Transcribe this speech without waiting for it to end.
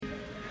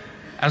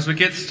As we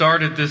get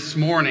started this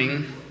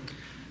morning,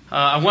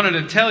 I wanted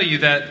to tell you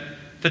that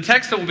the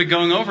text that we'll be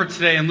going over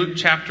today in Luke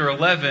chapter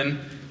 11,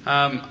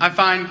 I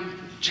find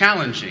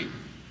challenging.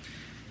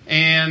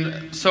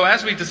 And so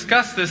as we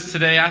discuss this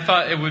today, I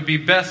thought it would be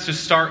best to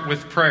start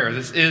with prayer.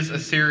 This is a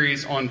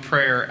series on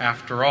prayer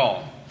after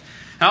all.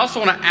 I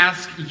also want to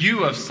ask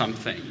you of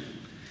something.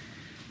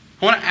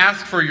 I want to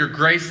ask for your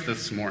grace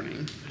this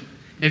morning.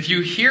 If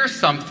you hear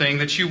something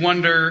that you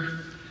wonder,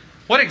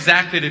 what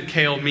exactly did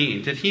Cale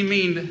mean? Did he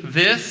mean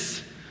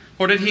this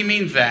or did he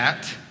mean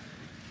that?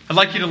 I'd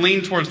like you to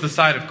lean towards the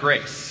side of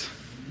grace.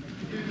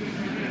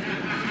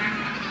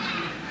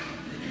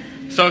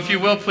 So if you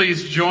will,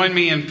 please join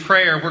me in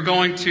prayer.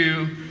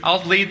 I'll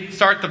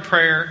start the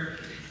prayer,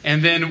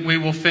 and then we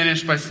will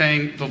finish by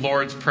saying the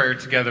Lord's Prayer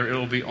together. It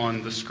will be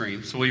on the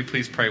screen. So will you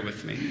please pray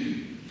with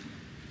me?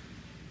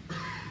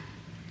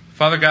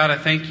 Father God, I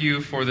thank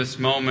you for this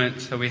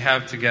moment that we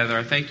have together.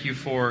 I thank you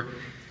for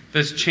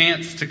this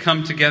chance to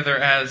come together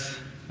as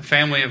a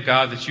family of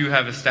God that you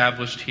have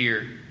established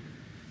here.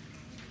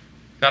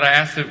 God, I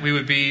ask that we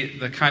would be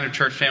the kind of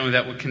church family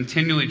that would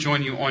continually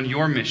join you on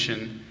your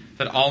mission,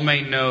 that all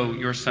may know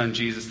your Son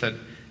Jesus, that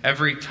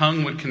every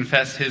tongue would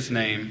confess his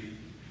name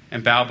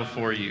and bow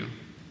before you.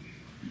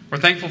 We're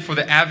thankful for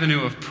the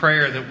avenue of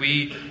prayer that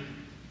we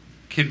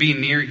can be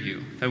near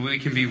you, that we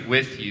can be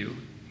with you.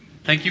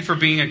 Thank you for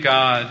being a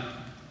God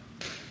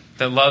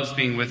that loves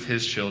being with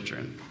his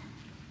children.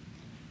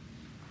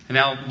 And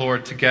now,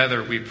 Lord,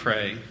 together we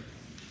pray.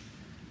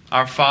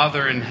 Our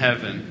Father in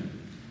heaven,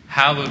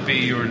 hallowed be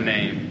your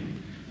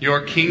name.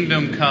 Your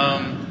kingdom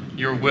come,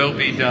 your will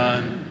be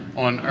done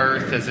on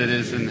earth as it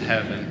is in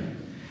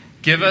heaven.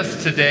 Give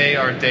us today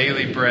our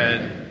daily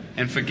bread,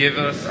 and forgive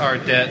us our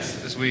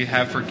debts as we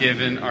have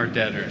forgiven our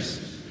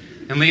debtors.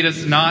 And lead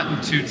us not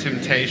into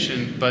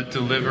temptation, but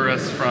deliver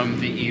us from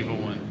the evil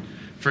one.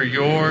 For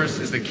yours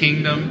is the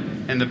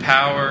kingdom and the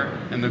power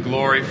and the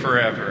glory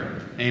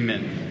forever.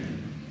 Amen.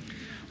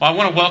 Well, I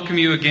want to welcome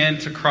you again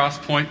to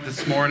Cross Point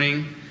this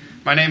morning.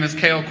 My name is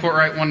Cale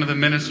Courtright, one of the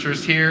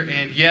ministers here.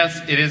 And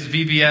yes, it is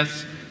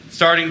VBS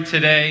starting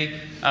today.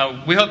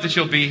 We hope that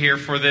you'll be here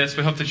for this.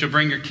 We hope that you'll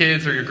bring your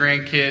kids or your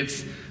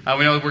grandkids.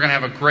 We know that we're going to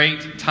have a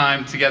great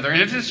time together.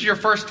 And if this is your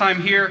first time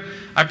here,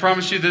 I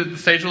promise you that the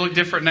stage will look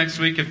different next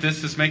week. If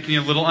this is making you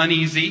a little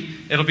uneasy,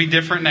 it'll be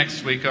different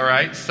next week, all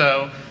right?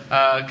 So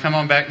come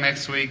on back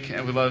next week,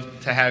 and we'd love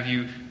to have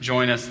you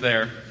join us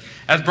there.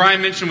 As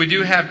Brian mentioned, we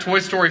do have Toy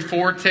Story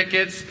 4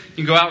 tickets. You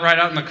can go out right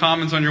out in the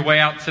Commons on your way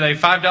out today.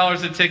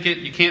 $5 a ticket.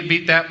 You can't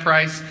beat that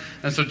price.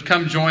 And so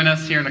come join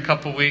us here in a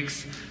couple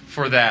weeks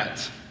for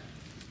that.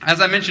 As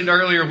I mentioned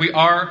earlier, we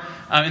are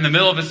in the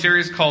middle of a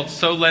series called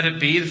So Let It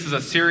Be. This is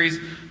a series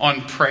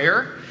on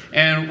prayer.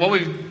 And what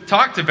we've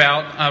talked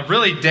about,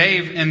 really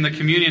Dave in the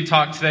communion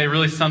talk today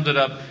really summed it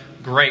up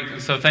great.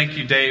 And so thank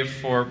you, Dave,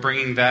 for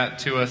bringing that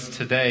to us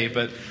today.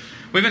 But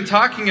we've been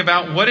talking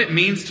about what it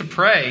means to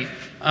pray.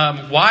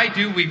 Why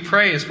do we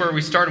pray is where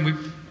we start. And we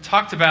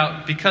talked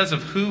about because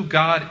of who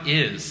God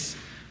is.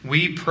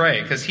 We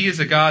pray because he is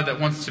a God that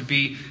wants to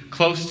be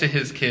close to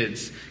his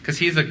kids. Because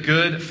he is a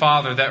good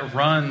father that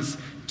runs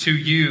to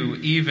you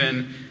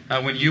even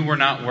when you were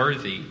not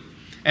worthy.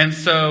 And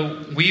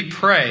so we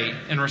pray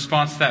in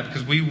response to that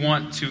because we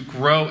want to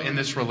grow in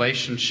this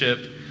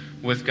relationship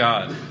with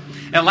God.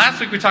 And last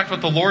week we talked about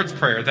the Lord's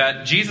Prayer,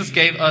 that Jesus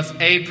gave us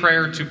a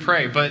prayer to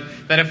pray, but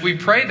that if we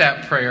pray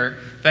that prayer,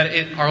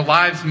 that our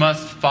lives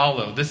must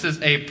follow. This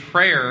is a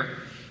prayer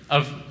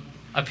of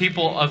a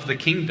people of the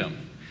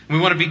kingdom. We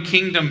want to be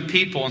kingdom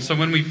people, and so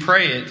when we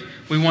pray it,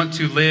 we want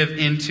to live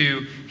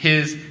into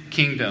his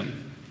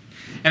kingdom.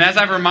 And as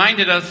I've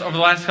reminded us over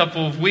the last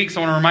couple of weeks, I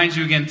want to remind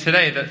you again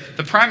today that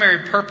the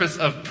primary purpose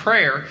of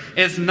prayer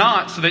is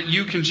not so that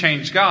you can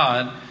change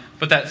God,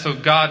 but that so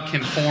God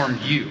can form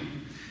you.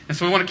 And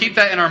so we want to keep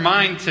that in our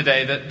mind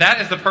today, that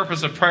is the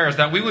purpose of prayer, is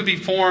that we would be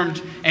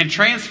formed and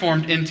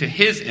transformed into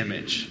his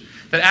image.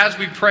 That as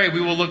we pray,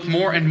 we will look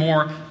more and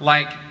more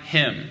like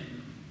him.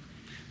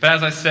 But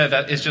as I said,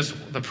 that is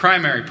just the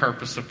primary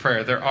purpose of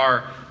prayer. There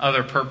are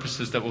other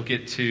purposes that we'll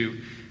get to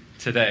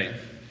today.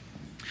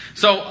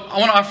 So I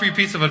want to offer you a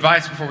piece of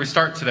advice before we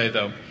start today,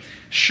 though.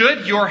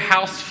 Should your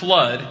house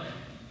flood,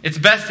 it's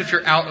best if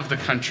you're out of the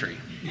country.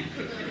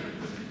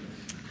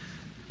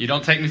 You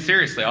don't take me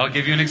seriously. I'll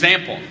give you an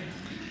example.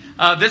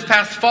 This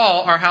past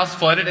fall, our house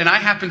flooded, and I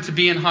happened to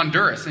be in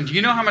Honduras. And do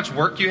you know how much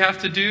work you have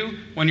to do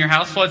when your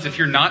house floods if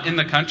you're not in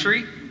the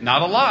country?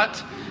 Not a lot.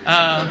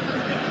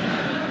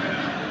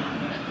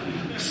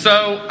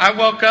 So I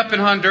woke up in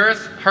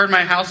Honduras, heard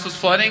my house was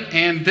flooding,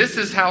 and this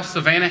is how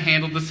Savannah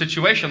handled the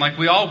situation, like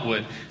we all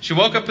would. She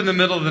woke up in the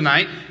middle of the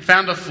night,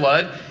 found a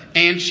flood,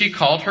 and she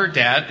called her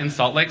dad in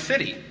Salt Lake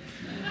City.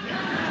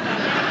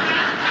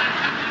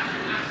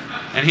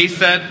 And he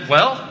said,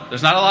 well,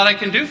 there's not a lot I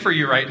can do for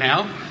you right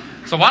now,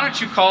 so why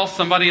don't you call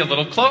somebody a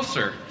little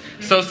closer?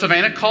 So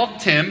Savannah called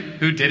Tim,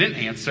 who didn't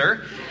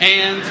answer,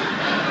 and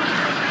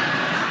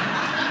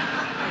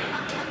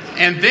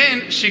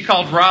then she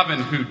called Robin,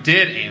 who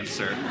did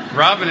answer.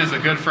 Robin is a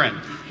good friend.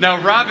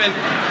 Now, Robin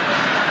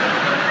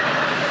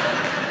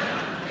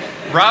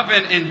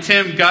Robin and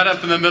Tim got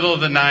up in the middle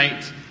of the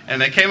night,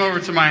 and they came over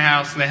to my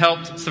house, and they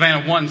helped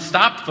Savannah, 1,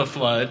 stop the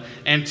flood,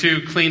 and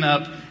 2, clean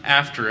up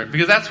after it.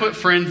 Because that's what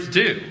friends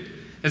do,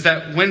 is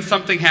that when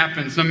something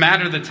happens, no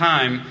matter the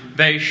time,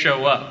 they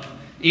show up.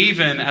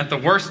 Even at the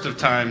worst of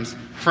times,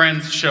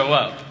 friends show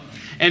up.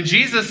 And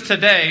Jesus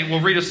today will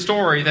read a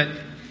story that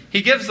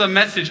he gives a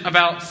message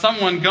about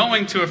someone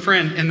going to a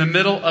friend in the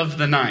middle of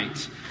the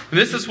night. And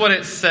this is what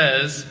it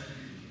says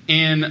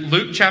in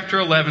Luke chapter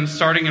 11,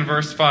 starting in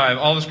verse 5.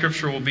 All the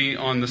scripture will be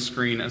on the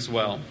screen as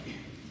well.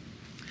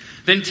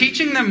 Then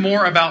teaching them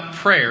more about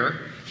prayer,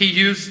 he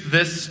used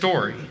this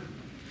story.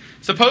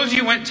 Suppose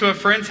you went to a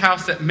friend's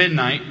house at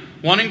midnight,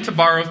 wanting to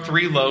borrow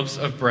 3 loaves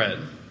of bread.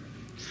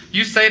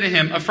 You say to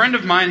him, "A friend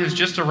of mine has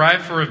just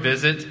arrived for a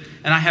visit,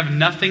 and I have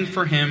nothing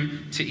for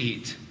him to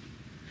eat."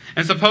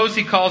 And suppose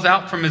he calls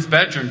out from his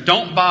bedroom,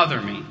 "Don't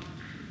bother me.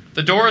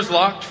 The door is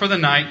locked for the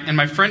night, and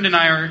my family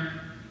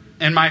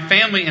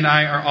and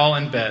I are all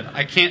in bed.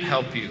 I can't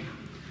help you."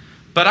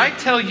 But I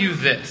tell you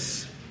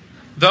this,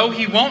 though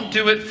he won't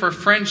do it for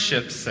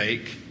friendship's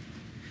sake,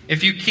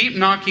 if you keep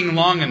knocking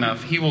long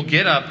enough, he will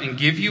get up and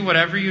give you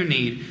whatever you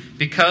need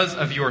because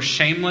of your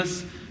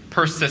shameless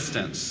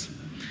persistence.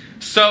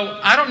 So,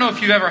 I don't know if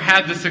you've ever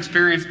had this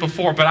experience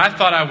before, but I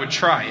thought I would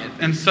try it.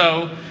 And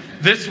so,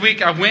 this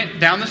week I went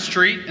down the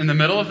street in the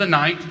middle of the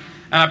night,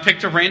 and I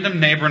picked a random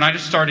neighbor, and I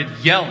just started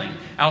yelling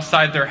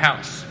outside their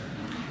house.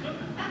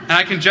 And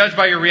I can judge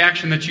by your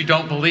reaction that you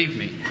don't believe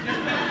me.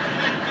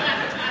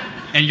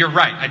 And you're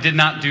right, I did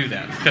not do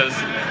that, because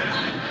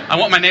I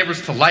want my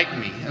neighbors to like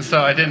me, and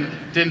so I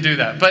didn't do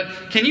that.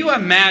 But can you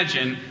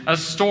imagine a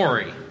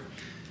story?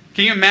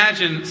 Can you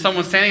imagine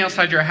someone standing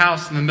outside your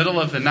house in the middle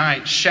of the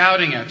night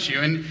shouting at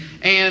you?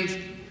 And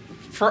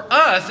for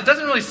us, it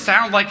doesn't really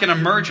sound like an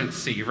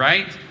emergency,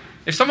 right?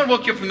 If someone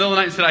woke you up in the middle of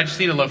the night and said, "I just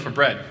need a loaf of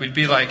bread," we'd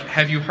be like,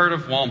 "Have you heard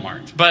of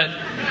Walmart?" But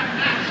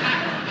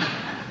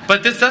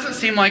this doesn't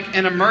seem like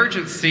an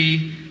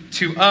emergency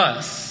to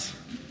us.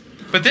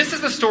 But this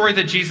is the story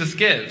that Jesus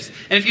gives.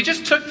 And if you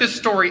just took this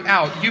story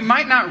out, you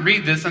might not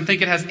read this and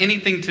think it has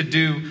anything to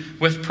do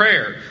with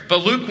prayer.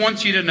 But Luke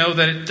wants you to know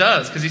that it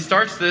does, because he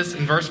starts this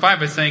in verse 5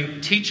 by saying,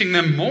 teaching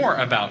them more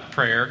about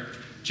prayer,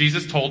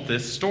 Jesus told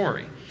this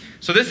story.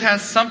 So this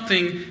has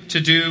something to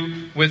do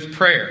with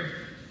prayer.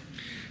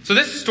 So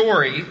this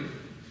story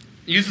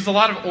uses a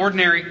lot of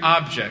ordinary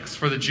objects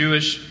for the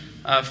Jewish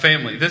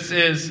family. This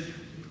is,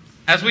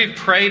 as we've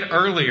prayed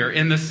earlier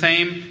in the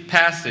same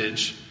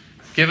passage,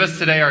 "Give us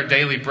today our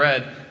daily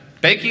bread."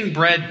 Baking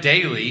bread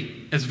daily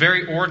is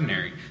very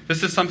ordinary.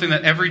 This is something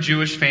that every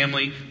Jewish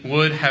family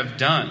would have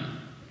done.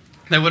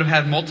 They would have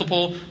had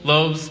multiple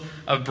loaves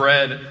of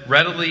bread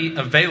readily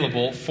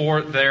available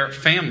for their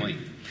family.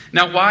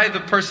 Now, why the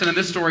person in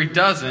this story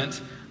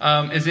doesn't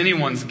is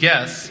anyone's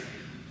guess,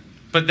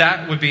 but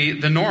that would be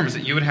the norm, is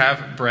that you would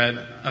have bread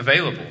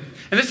available.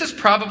 And this is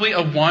probably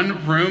a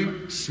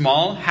one-room,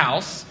 small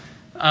house.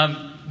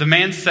 The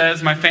man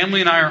says, "My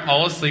family and I are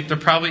all asleep." They're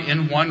probably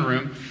in one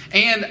room.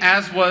 And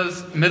as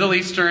was Middle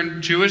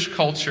Eastern Jewish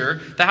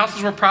culture, the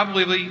houses were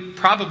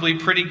probably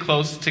pretty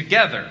close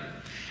together.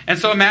 And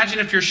so imagine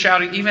if you're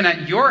shouting even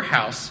at your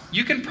house,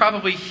 you can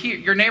probably hear,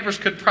 your neighbors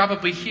could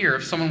probably hear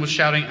if someone was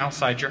shouting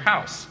outside your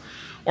house.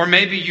 Or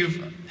maybe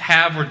you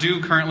have or do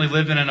currently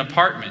live in an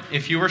apartment.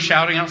 If you were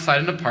shouting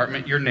outside an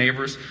apartment, your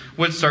neighbors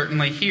would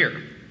certainly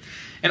hear.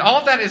 And all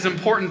of that is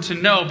important to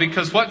know,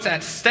 because what's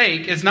at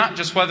stake is not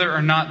just whether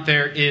or not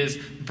there is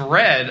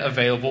bread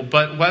available,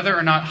 but whether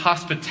or not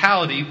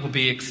hospitality will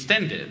be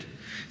extended.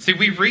 See,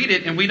 we read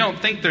it and we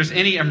don't think there's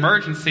any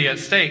emergency at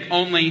stake,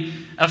 only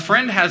a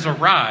friend has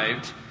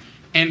arrived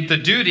and the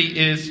duty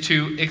is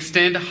to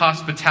extend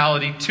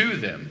hospitality to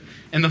them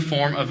in the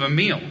form of a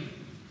meal.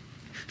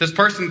 This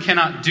person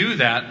cannot do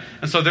that,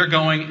 and so they're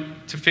going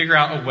to figure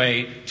out a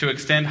way to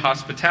extend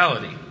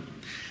hospitality.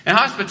 And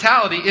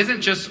hospitality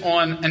isn't just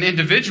on an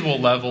individual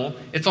level,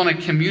 it's on a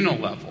communal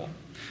level.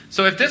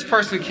 So if this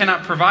person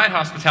cannot provide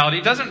hospitality,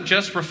 it doesn't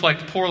just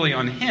reflect poorly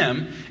on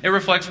him, it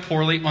reflects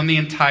poorly on the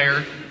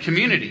entire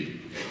community.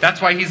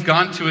 That's why he's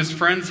gone to his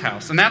friend's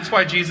house. And that's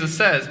why Jesus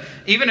says,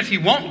 even if he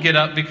won't get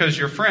up because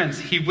you're friends,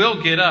 he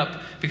will get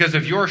up because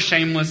of your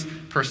shameless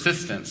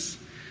persistence.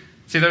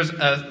 See, there's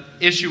an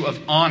issue of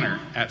honor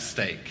at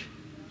stake.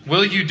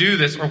 Will you do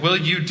this, or will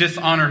you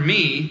dishonor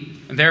me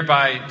and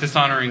thereby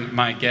dishonoring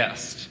my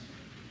guest?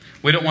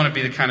 We don't want to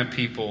be the kind of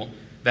people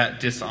that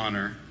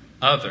dishonor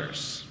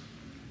others.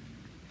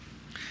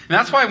 And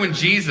that's why when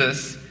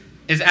Jesus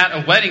is at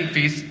a wedding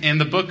feast in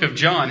the book of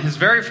John, his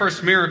very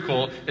first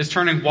miracle is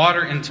turning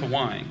water into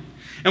wine.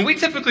 And we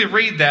typically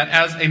read that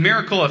as a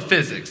miracle of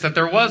physics, that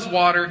there was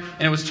water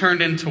and it was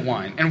turned into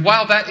wine. And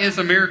while that is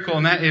a miracle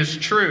and that is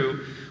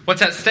true,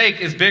 what's at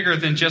stake is bigger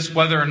than just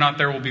whether or not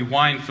there will be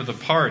wine for the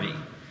party.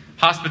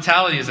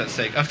 Hospitality is at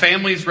stake. A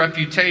family's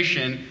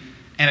reputation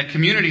and a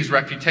community's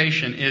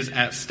reputation is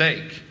at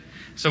stake.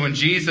 So when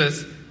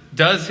Jesus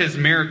does his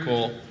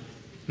miracle,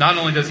 not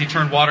only does he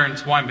turn water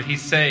into wine, but he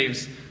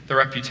saves the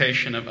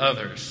reputation of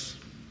others.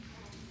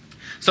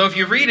 So if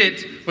you read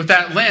it with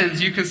that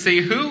lens, you can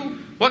see who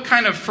What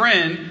kind of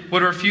friend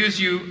would refuse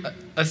you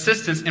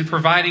assistance in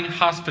providing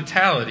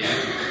hospitality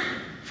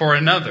for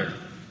another?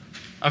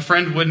 A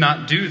friend would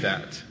not do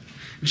that.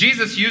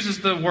 Jesus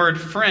uses the word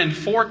friend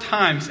 4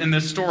 times in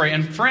this story,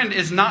 and friend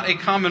is not a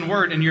common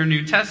word in your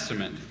New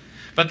Testament.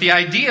 But the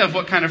idea of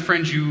what kind of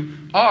friend you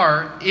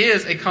are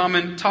is a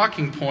common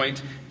talking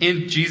point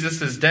in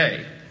Jesus'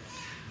 day.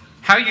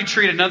 How you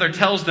treat another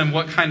tells them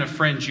what kind of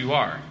friend you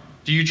are.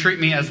 Do you treat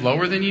me as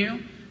lower than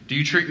you? Do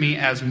you treat me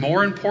as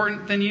more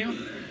important than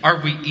you? Are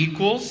we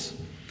equals?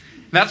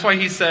 That's why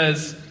he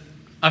says,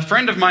 a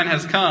friend of mine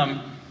has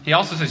come. He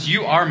also says,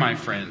 you are my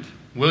friend.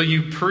 Will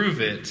you prove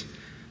it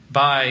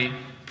by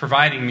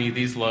providing me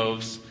these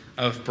loaves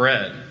of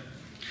bread?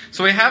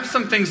 So we have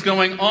some things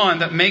going on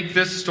that make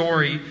this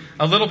story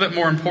a little bit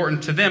more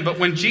important to them. But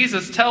when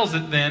Jesus tells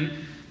it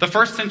then, the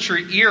first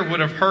century ear would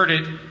have heard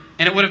it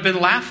and it would have been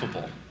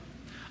laughable.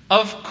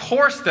 Of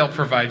course they'll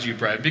provide you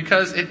bread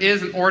because it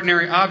is an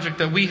ordinary object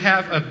that we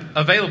have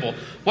available.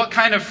 What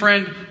kind of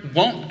friend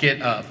won't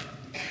get up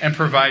and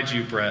provide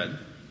you bread?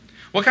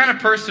 What kind of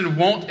person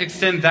won't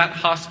extend that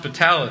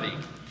hospitality?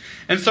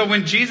 And so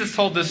when Jesus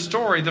told this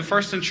story, the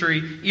first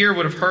century ear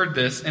would have heard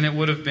this and it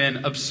would have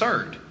been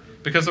absurd.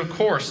 Because of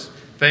course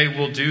they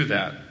will do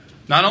that.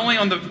 Not only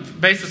on the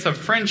basis of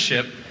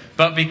friendship,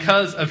 but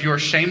because of your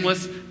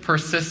shameless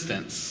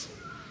persistence.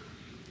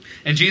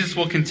 And Jesus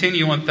will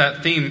continue on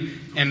that theme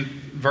in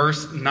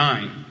verse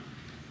 9.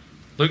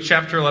 Luke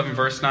chapter 11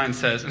 verse 9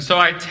 says, "And so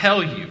I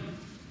tell you,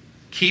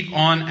 keep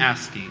on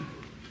asking,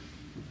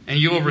 and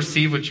you will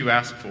receive what you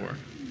ask for.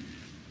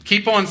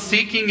 Keep on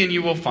seeking and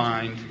you will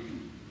find.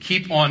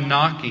 Keep on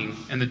knocking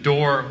and the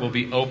door will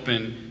be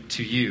open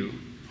to you.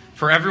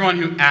 For everyone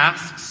who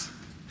asks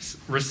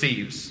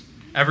receives.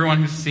 Everyone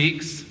who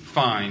seeks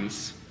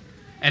finds.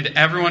 And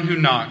everyone who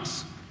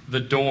knocks, the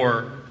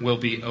door will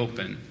be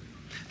open."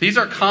 These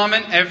are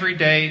common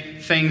everyday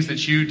things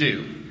that you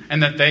do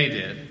and that they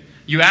did.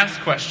 You ask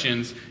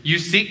questions, you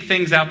seek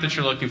things out that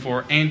you're looking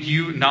for, and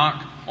you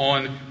knock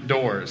on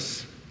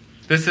doors.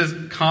 This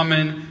is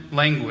common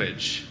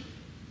language.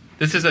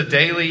 This is a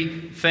daily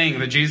thing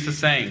that Jesus is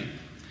saying.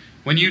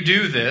 When you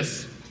do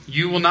this,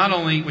 you will not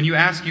only, when you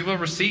ask, you will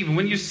receive. And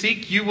when you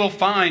seek, you will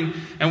find.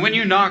 And when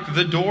you knock,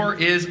 the door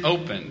is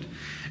opened.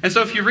 And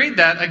so if you read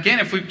that, again,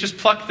 if we just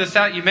pluck this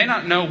out, you may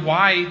not know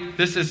why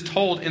this is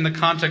told in the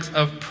context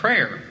of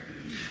prayer.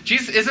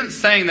 Jesus isn't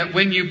saying that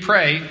when you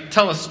pray,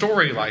 tell a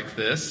story like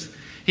this.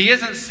 He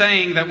isn't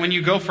saying that when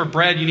you go for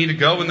bread, you need to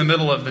go in the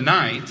middle of the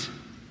night.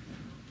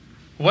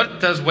 What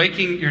does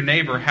waking your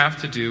neighbor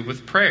have to do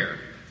with prayer?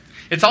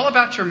 It's all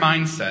about your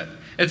mindset.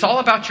 It's all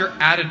about your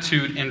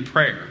attitude in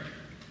prayer.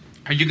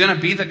 Are you going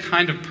to be the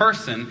kind of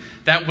person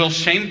that will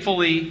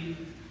shamefully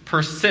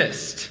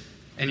persist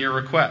in your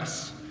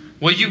requests?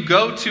 Will you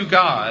go to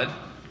God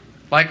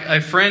like a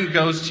friend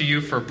goes to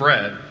you for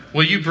bread?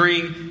 Will you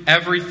bring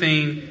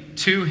everything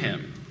to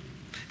Him?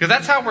 Because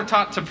that's how we're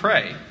taught to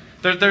pray.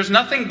 There's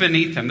nothing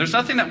beneath Him. There's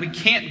nothing that we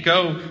can't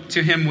go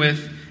to Him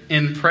with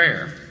in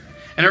prayer.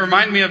 And it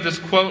reminded me of this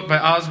quote by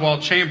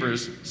Oswald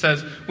Chambers. It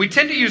says, "We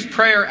tend to use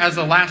prayer as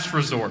a last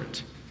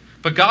resort,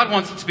 but God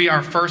wants it to be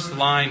our first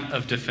line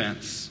of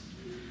defense.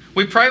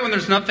 We pray when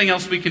there's nothing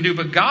else we can do,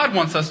 but God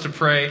wants us to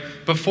pray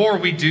before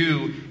we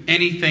do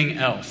anything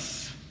else."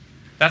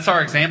 That's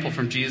our example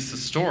from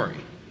Jesus' story.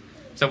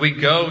 So we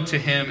go to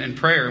Him in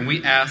prayer and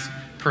we ask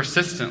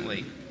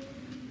persistently.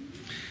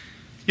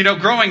 You know,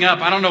 growing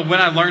up, I don't know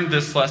when I learned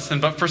this lesson,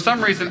 but for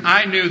some reason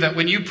I knew that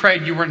when you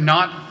prayed, you were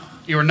not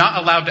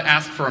allowed to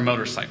ask for a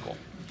motorcycle.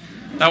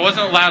 That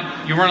wasn't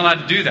allowed. You weren't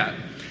allowed to do that.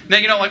 Now,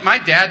 you know, like my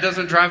dad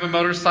doesn't drive a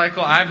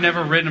motorcycle. I've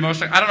never ridden a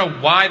motorcycle. I don't know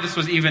why this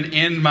was even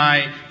in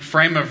my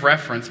frame of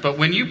reference, but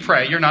when you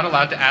pray, you're not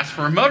allowed to ask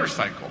for a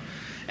motorcycle.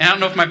 And I don't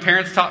know if my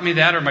parents taught me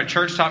that or my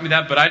church taught me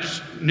that, but I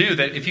just knew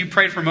that if you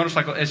prayed for a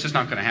motorcycle, it's just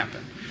not going to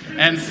happen.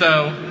 And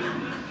so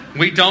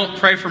we don't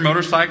pray for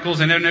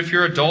motorcycles. And even if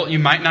you're an adult, you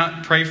might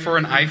not pray for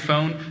an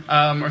iPhone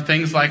or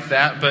things like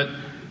that. But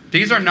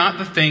these are not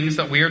the things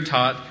that we are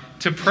taught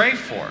to pray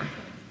for.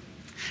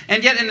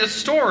 And yet in this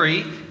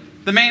story,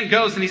 the man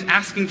goes and he's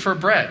asking for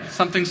bread,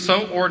 something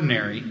so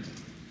ordinary.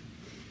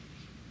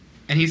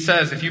 And he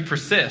says, if you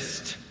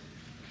persist,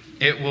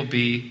 it will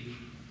be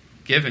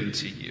given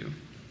to you.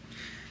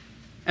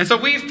 And so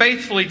we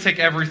faithfully take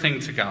everything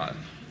to God.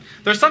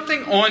 There's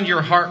something on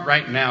your heart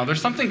right now.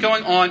 There's something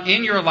going on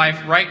in your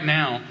life right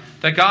now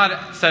that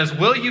God says,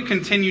 will you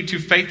continue to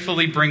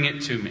faithfully bring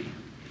it to me?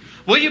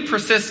 Will you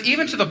persist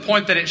even to the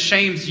point that it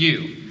shames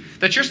you?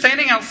 That you're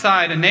standing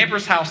outside a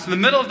neighbor's house in the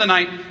middle of the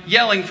night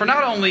yelling for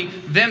not only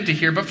them to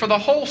hear, but for the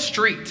whole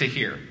street to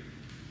hear.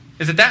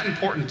 Is it that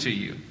important to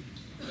you?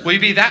 Will you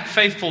be that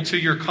faithful to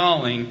your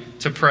calling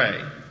to pray?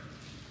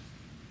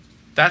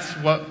 That's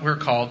what we're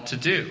called to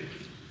do.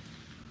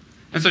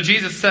 And so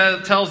Jesus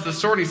tells the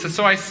story. He says,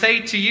 so I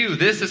say to you,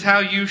 this is how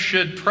you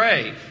should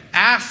pray.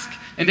 Ask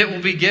and it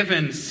will be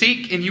given.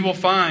 Seek and you will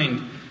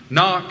find.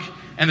 Knock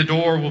and the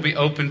door will be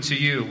open to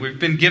you. We've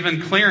been given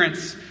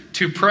clearance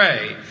to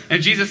pray.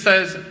 And Jesus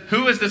says,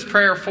 who is this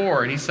prayer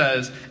for? And he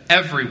says,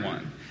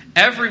 everyone.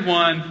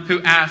 Everyone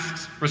who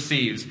asks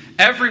receives.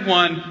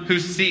 Everyone who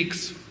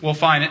seeks will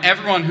find. And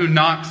everyone who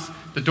knocks,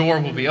 the door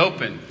will be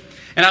open.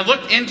 And I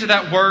looked into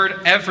that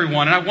word,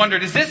 everyone, and I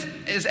wondered,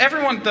 is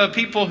everyone the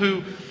people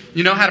who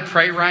know how to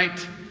pray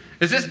right?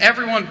 Is this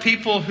everyone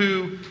people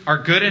who are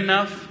good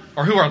enough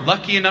or who are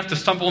lucky enough to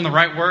stumble on the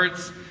right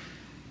words?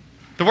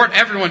 The word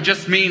everyone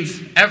just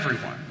means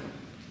everyone.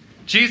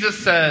 Jesus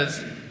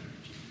says,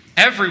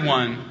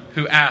 everyone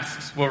who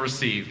asks will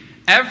receive.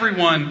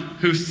 Everyone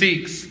who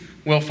seeks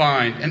will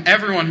find. And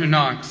everyone who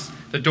knocks,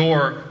 the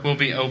door will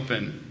be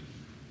open.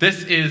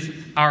 This is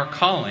our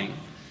calling,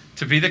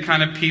 to be the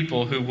kind of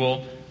people who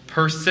will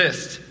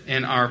persist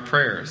in our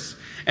prayers.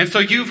 And so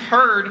you've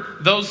heard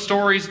those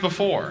stories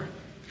before.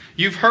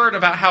 You've heard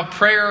about how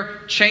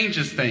prayer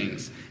changes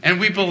things. And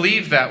we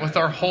believe that with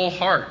our whole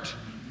heart.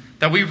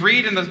 That we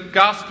read in the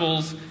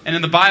Gospels and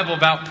in the Bible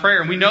about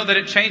prayer, and we know that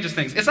it changes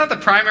things. It's not the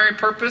primary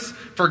purpose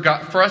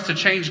for us to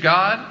change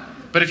God.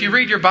 But if you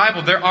read your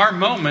Bible, there are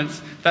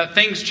moments that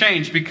things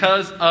change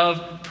because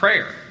of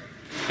prayer.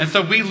 And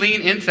so we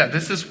lean into that.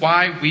 This is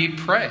why we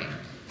pray.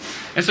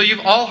 And so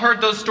you've all heard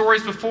those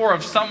stories before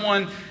of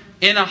someone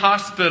in a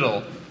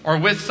hospital or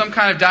with some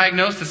kind of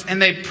diagnosis,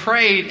 and they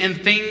prayed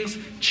and things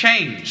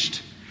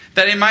changed.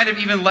 That it might have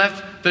even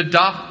left the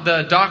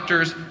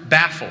doctors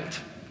baffled.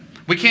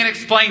 We can't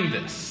explain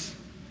this.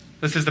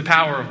 This is the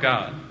power of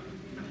God.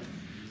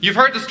 You've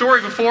heard the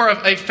story before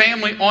of a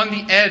family on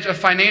the edge of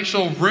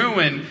financial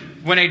ruin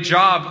when a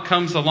job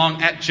comes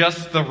along at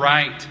just the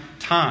right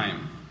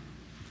time.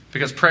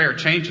 Because prayer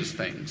changes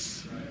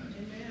things.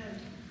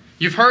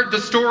 You've heard the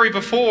story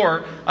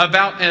before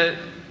about an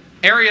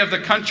area of the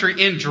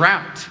country in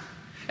drought.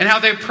 And how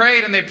they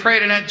prayed,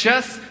 and at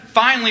just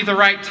finally the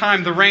right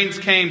time, the rains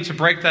came to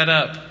break that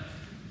up.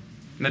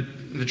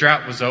 And the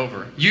drought was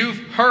over. You've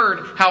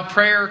heard how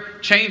prayer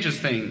changes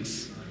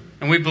things.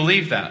 And we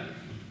believe that.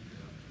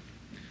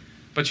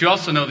 But you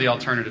also know the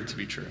alternative to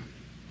be true.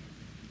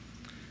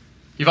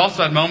 You've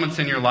also had moments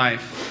in your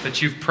life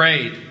that you've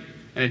prayed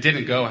and it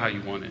didn't go how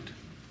you wanted.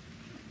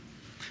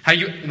 How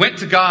you went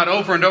to God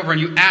over and over and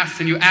you asked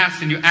and you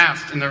asked and you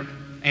asked and the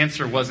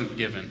answer wasn't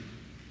given.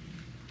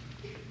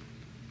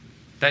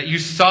 That you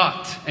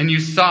sought and you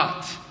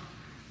sought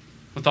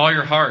with all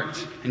your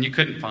heart and you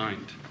couldn't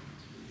find.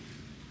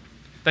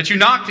 That you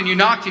knocked and you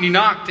knocked and you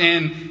knocked,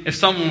 and if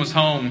someone was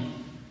home,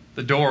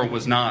 the door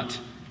was not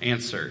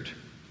answered.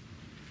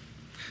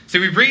 See,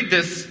 we read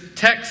this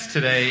text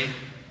today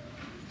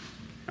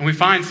and we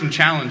find some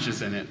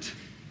challenges in it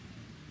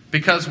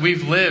because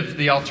we've lived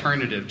the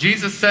alternative.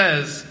 Jesus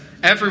says,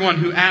 everyone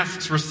who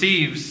asks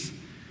receives.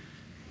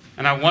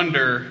 And I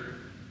wonder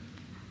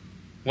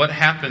what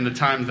happened the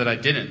time that I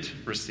didn't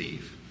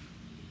receive.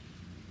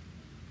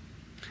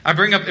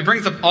 It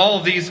brings up all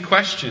these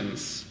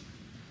questions.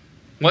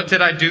 What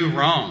did I do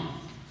wrong?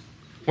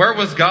 Where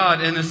was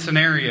God in this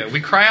scenario?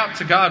 We cry out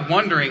to God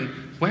wondering,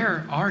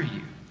 where are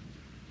you?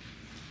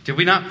 Did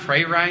we not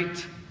pray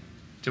right?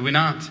 Did we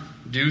not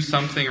do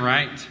something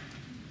right?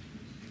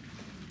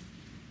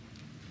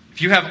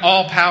 If you have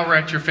all power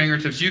at your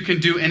fingertips, you can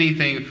do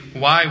anything.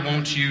 Why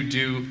won't you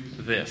do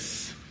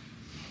this?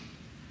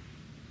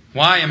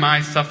 Why am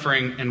I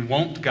suffering and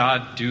won't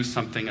God do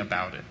something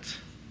about it?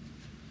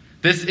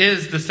 This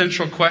is the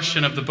central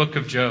question of the book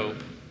of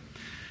Job.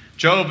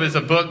 Job is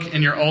a book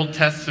in your Old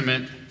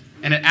Testament,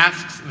 and it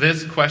asks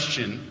this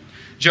question.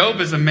 Job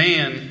is a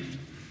man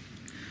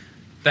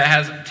that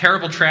has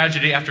terrible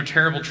tragedy after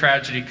terrible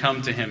tragedy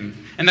come to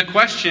him. And the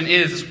question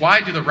is,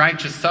 why do the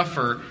righteous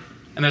suffer?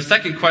 And the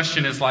second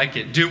question is like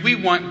it. Do we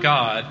want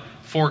God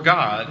for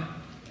God,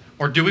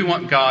 or do we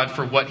want God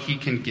for what he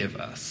can give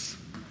us?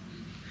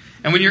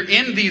 And when you're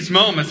in these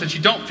moments that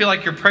you don't feel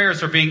like your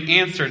prayers are being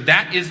answered,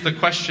 that is the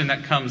question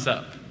that comes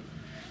up.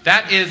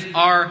 That is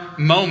our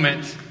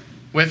moment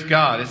with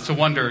God. It's to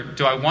wonder,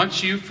 do I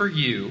want you for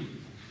you,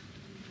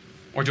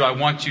 or do I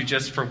want you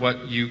just for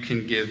what you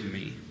can give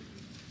me?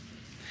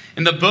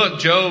 In the book,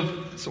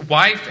 Job's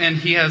wife and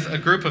he has a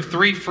group of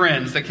 3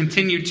 friends that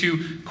continue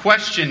to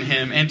question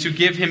him and to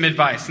give him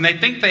advice. And they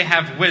think they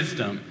have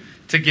wisdom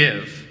to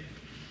give.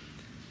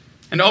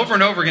 And over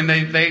again,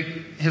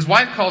 his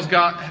wife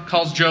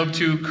calls Job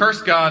to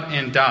curse God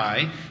and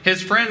die.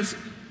 His friends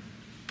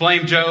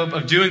blame Job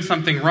of doing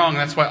something wrong.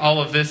 That's why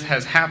all of this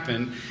has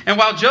happened. And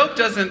while Job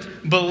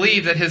doesn't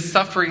believe that his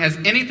suffering has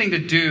anything to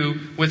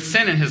do with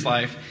sin in his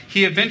life,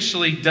 he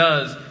eventually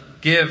does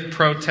give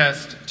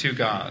protest to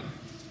God.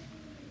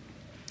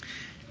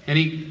 And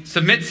he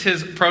submits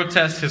his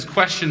protest, his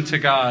question to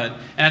God.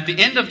 And at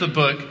the end of the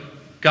book,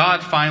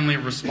 God finally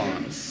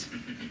responds.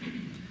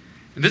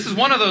 And this is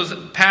one of those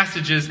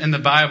passages in the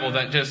Bible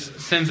that just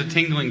sends a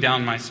tingling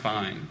down my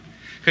spine.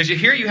 Because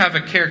here you have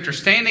a character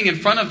standing in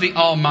front of the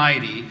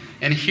Almighty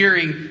and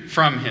hearing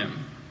from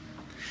him.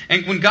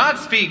 And when God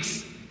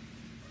speaks,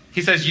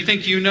 he says, you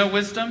think you know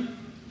wisdom?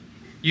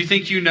 You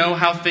think you know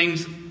how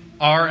things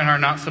are and are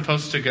not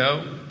supposed to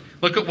go?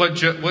 Look at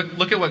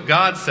what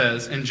God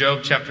says in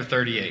Job chapter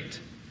 38.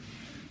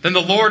 Then the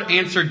Lord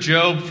answered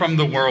Job from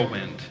the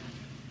whirlwind.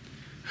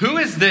 Who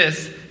is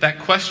this that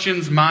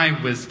questions my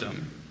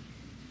wisdom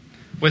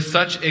with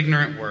such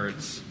ignorant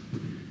words.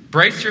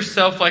 Brace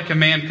yourself like a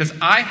man, because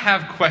I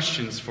have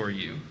questions for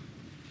you,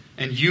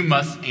 and you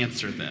must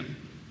answer them.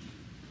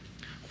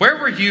 Where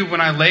were you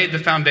when I laid the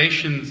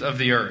foundations of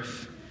the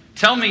earth?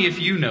 Tell me if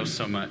you know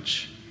so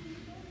much.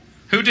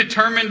 Who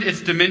determined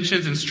its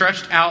dimensions and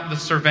stretched out the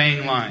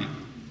surveying line?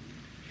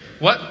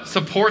 What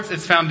supports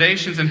its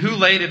foundations, and who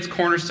laid its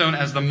cornerstone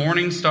as the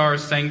morning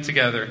stars sang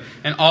together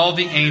and all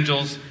the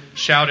angels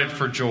shouted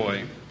for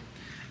joy?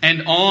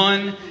 And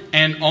on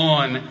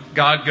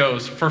God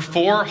goes. For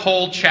 4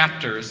 whole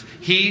chapters,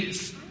 he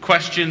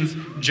questions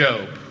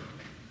Job.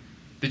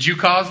 Did you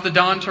cause the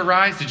dawn to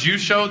rise? Did you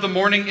show the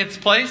morning its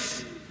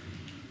place?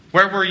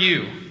 Where were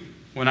you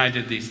when I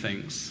did these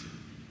things?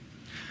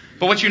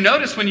 But what you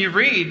notice when you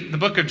read the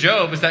book of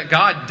Job is that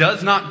God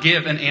does not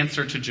give an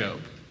answer to Job.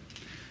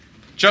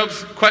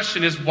 Job's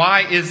question is,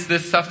 why is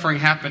this suffering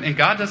happen? And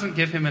God doesn't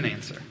give him an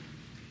answer.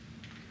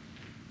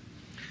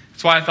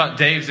 That's why I thought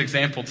Dave's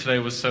example today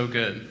was so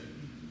good.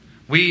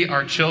 We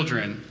are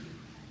children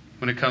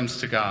when it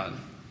comes to God.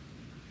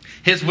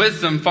 His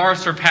wisdom far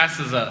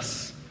surpasses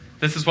us.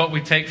 This is what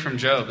we take from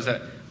Job, is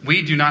that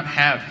we do not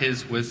have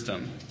his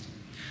wisdom.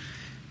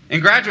 In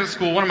graduate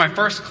school, one of my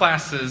first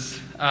classes,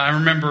 I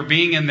remember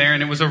being in there,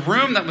 and it was a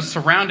room that was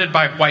surrounded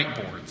by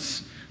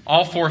whiteboards,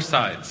 all 4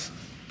 sides.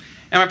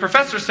 And my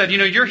professor said,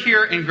 you're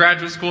here in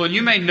graduate school, and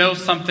you may know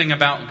something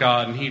about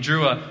God. And he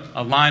drew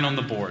a line on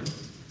the board.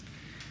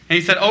 And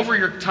he said, over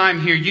your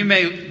time here, you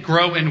may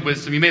grow in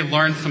wisdom. You may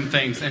learn some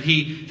things. And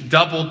he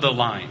doubled the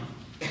line.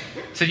 He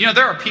said,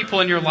 there are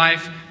people in your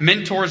life,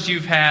 mentors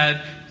you've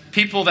had,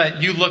 people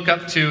that you look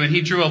up to. And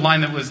he drew a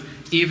line that was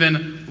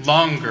even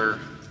longer.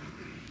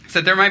 He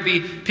said, there might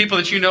be people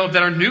that you know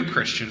that are new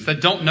Christians,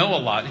 that don't know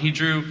a lot. And he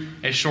drew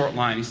a short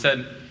line. He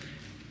said,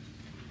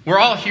 we're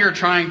all here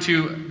trying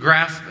to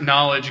grasp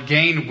knowledge,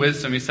 gain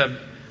wisdom. He said,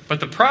 but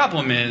the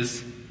problem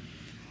is,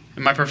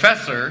 and my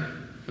professor,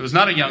 who was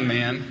not a young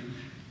man,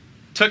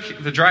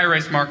 took the dry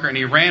erase marker and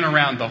he ran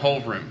around the whole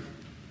room.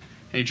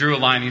 And he drew a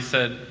line. He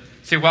said,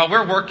 see, while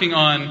we're working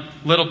on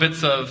little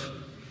bits of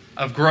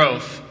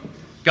growth,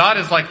 God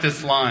is like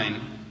this line,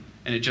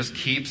 and it just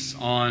keeps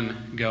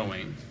on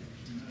going.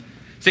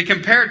 See,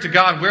 compared to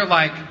God, we're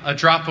like a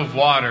drop of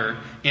water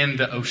in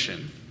the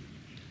ocean.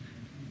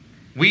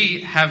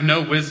 We have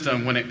no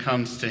wisdom when it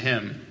comes to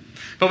him.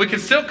 But we can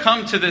still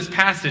come to this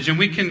passage and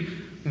we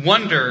can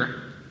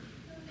wonder,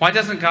 why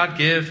doesn't God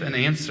give an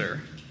answer?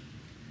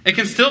 It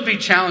can still be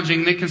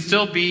challenging. It can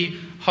still be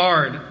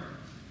hard. And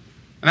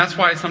that's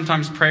why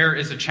sometimes prayer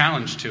is a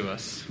challenge to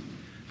us.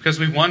 Because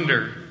we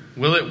wonder,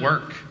 will it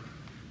work?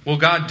 Will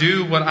God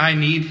do what I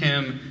need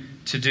him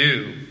to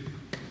do?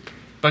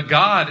 But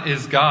God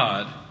is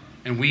God,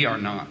 and we are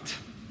not.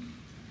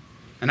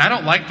 And I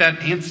don't like that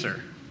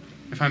answer,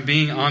 if I'm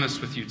being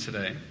honest with you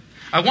today.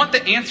 I want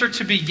the answer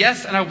to be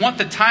yes, and I want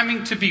the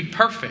timing to be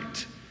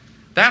perfect.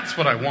 That's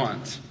what I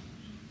want.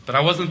 But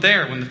I wasn't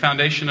there when the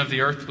foundation of the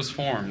earth was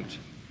formed.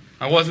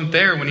 I wasn't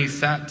there when he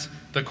set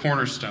the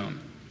cornerstone.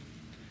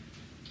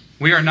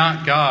 We are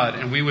not God,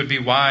 and we would be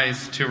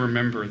wise to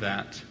remember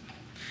that.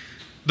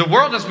 The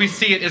world as we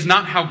see it is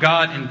not how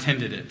God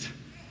intended it.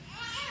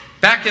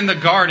 Back in the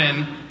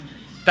garden,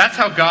 that's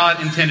how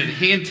God intended it.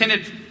 He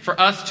intended for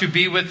us to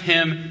be with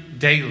him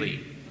daily.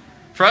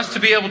 For us to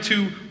be able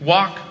to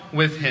walk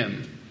with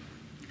him.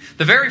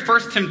 The very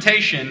first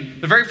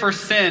temptation, the very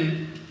first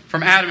sin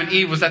from Adam and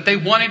Eve was that they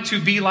wanted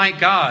to be like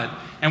God.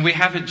 And we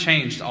haven't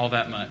changed all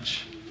that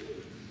much.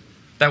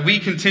 That we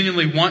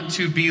continually want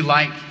to be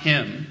like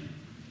him.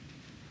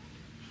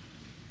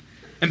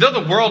 And though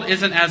the world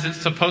isn't as it's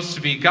supposed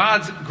to be,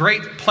 God's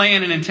great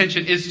plan and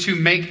intention is to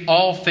make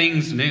all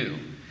things new.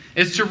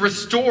 Is to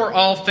restore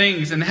all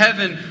things. And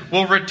heaven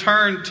will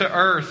return to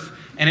earth.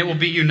 And it will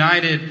be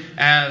united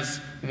as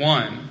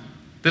one.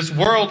 This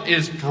world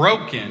is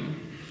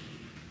broken.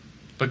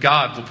 But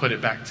God will put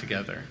it back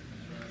together.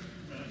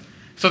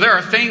 So there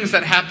are things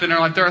that happen in our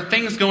life. There are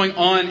things going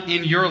on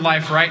in your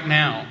life right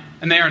now.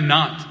 And they are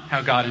not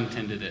how God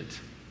intended it.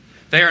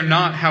 They are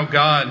not how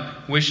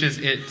God wishes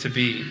it to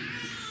be.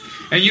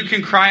 And you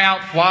can cry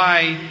out,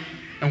 why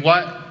and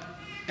what,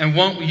 and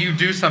won't you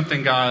do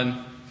something,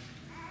 God?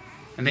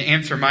 And the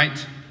answer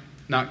might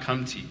not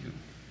come to you.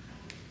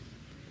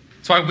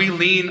 That's why we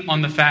lean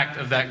on the fact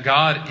of that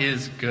God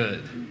is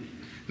good.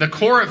 The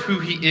core of who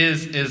he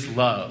is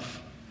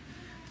love.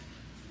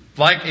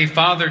 Like a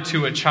father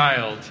to a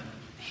child,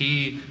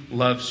 he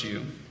loves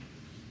you.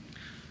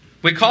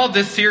 We called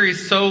this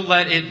series So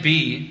Let It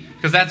Be,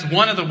 because that's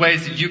one of the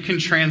ways that you can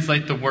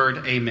translate the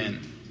word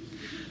amen.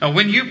 Now,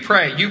 when you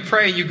pray, you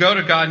go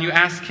to God and you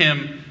ask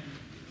him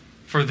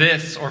for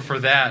this or for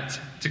that,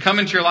 to come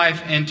into your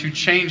life and to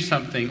change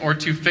something or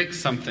to fix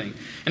something.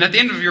 And at the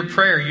end of your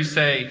prayer, you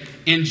say,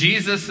 in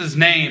Jesus'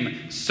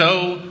 name,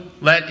 so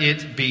let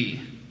it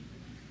be.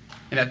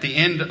 And at the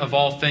end of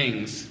all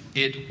things,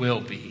 it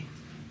will be.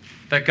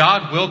 That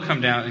God will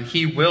come down and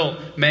he will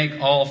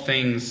make all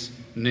things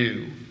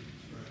new.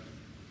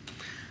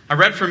 I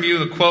read from you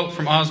the quote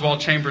from Oswald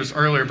Chambers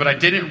earlier, but I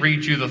didn't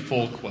read you the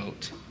full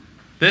quote.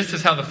 This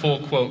is how the full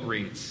quote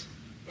reads.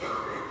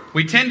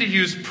 We tend to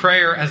use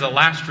prayer as a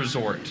last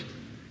resort,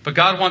 but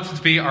God wants it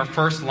to be our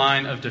first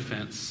line of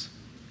defense.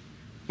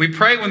 We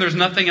pray when there's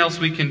nothing else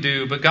we can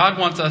do, but God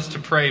wants us to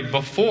pray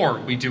before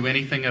we do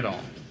anything at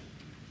all.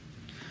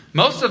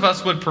 Most of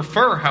us would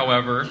prefer,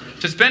 however,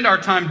 to spend our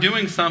time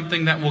doing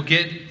something that will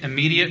get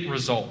immediate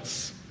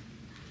results.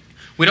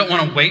 We don't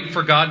want to wait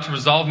for God to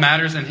resolve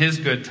matters in His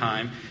good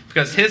time,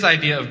 because His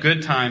idea of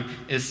good time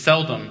is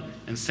seldom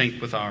in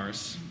sync with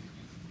ours.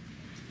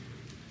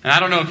 And I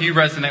don't know if you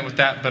resonate with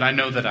that, but I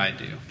know that I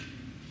do.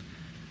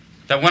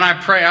 That when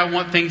I pray, I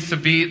want things to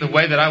be the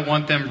way that I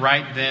want them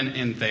right then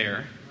and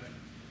there.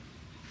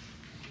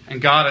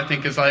 And God, I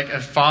think, is like a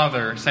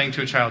father saying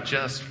to a child,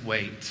 just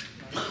wait.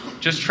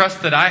 Just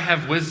trust that I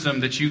have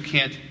wisdom that you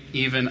can't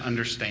even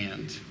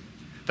understand.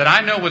 That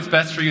I know what's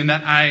best for you and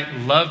that I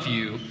love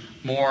you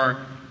more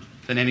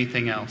than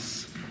anything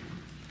else.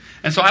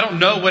 And so I don't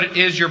know what it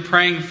is you're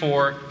praying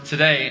for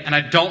today, and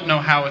I don't know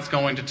how it's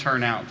going to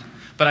turn out.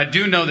 But I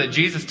do know that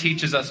Jesus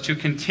teaches us to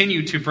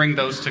continue to bring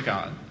those to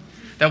God.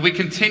 That we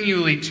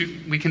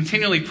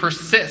continually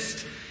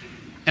persist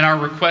in our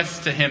requests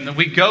to Him. That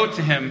we go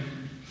to Him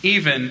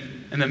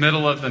even in the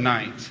middle of the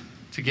night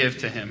to give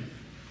to Him.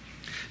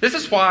 This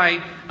is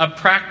why a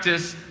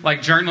practice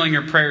like journaling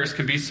your prayers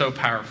can be so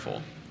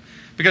powerful.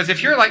 Because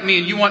if you're like me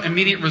and you want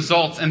immediate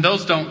results and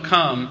those don't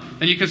come,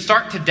 then you can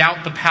start to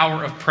doubt the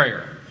power of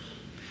prayer.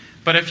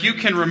 But if you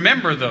can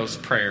remember those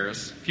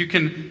prayers, if you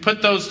can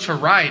put those to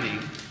writing,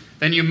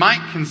 then you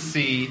might can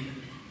see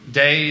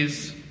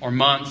days or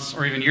months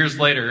or even years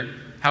later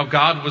how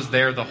God was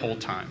there the whole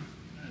time.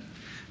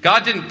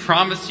 God didn't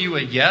promise you a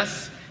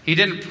yes. He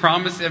didn't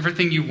promise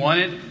everything you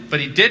wanted, but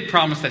He did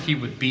promise that He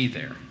would be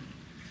there.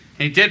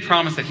 And He did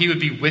promise that He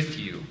would be with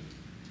you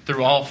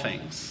through all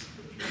things.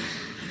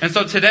 And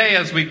so today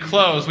as we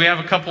close, we have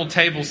a couple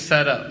tables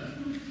set up.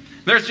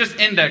 There's just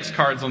index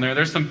cards on there.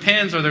 There's some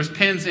pens or there's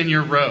pens in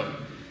your row.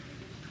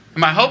 And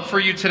my hope for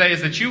you today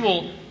is that you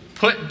will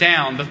put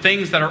down the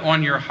things that are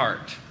on your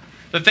heart.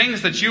 The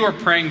things that you are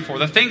praying for.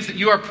 The things that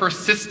you are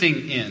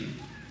persisting in.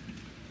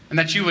 And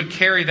that you would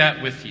carry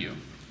that with you.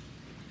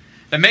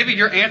 That maybe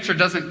your answer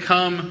doesn't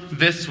come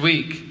this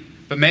week,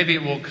 but maybe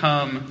it will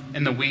come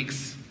in the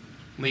weeks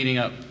leading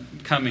up,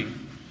 coming.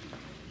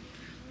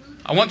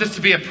 I want this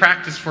to be a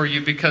practice for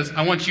you because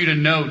I want you to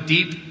know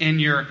deep in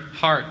your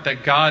heart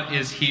that God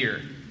is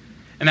here.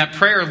 And that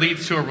prayer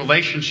leads to a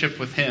relationship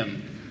with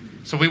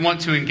Him. So we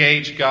want to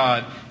engage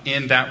God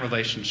in that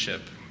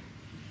relationship.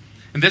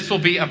 And this will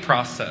be a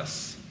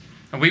process.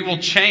 And we will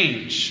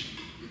change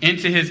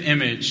into His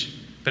image,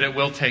 but it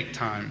will take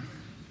time.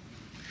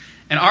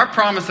 And our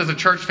promise as a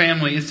church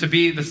family is to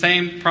be the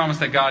same promise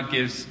that God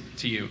gives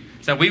to you.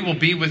 It's that we will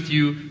be with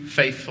you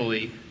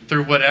faithfully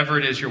through whatever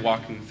it is you're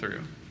walking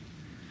through.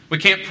 We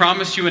can't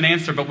promise you an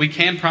answer, but we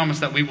can promise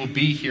that we will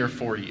be here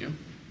for you. And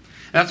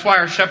that's why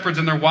our shepherds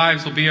and their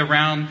wives will be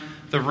around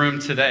the room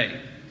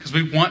today. Because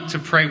we want to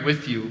pray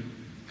with you.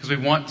 Because we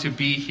want to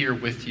be here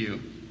with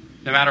you.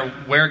 No matter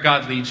where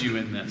God leads you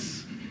in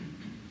this.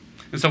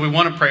 And so we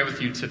want to pray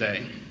with you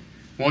today.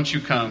 Won't you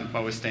come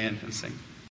while we stand and sing?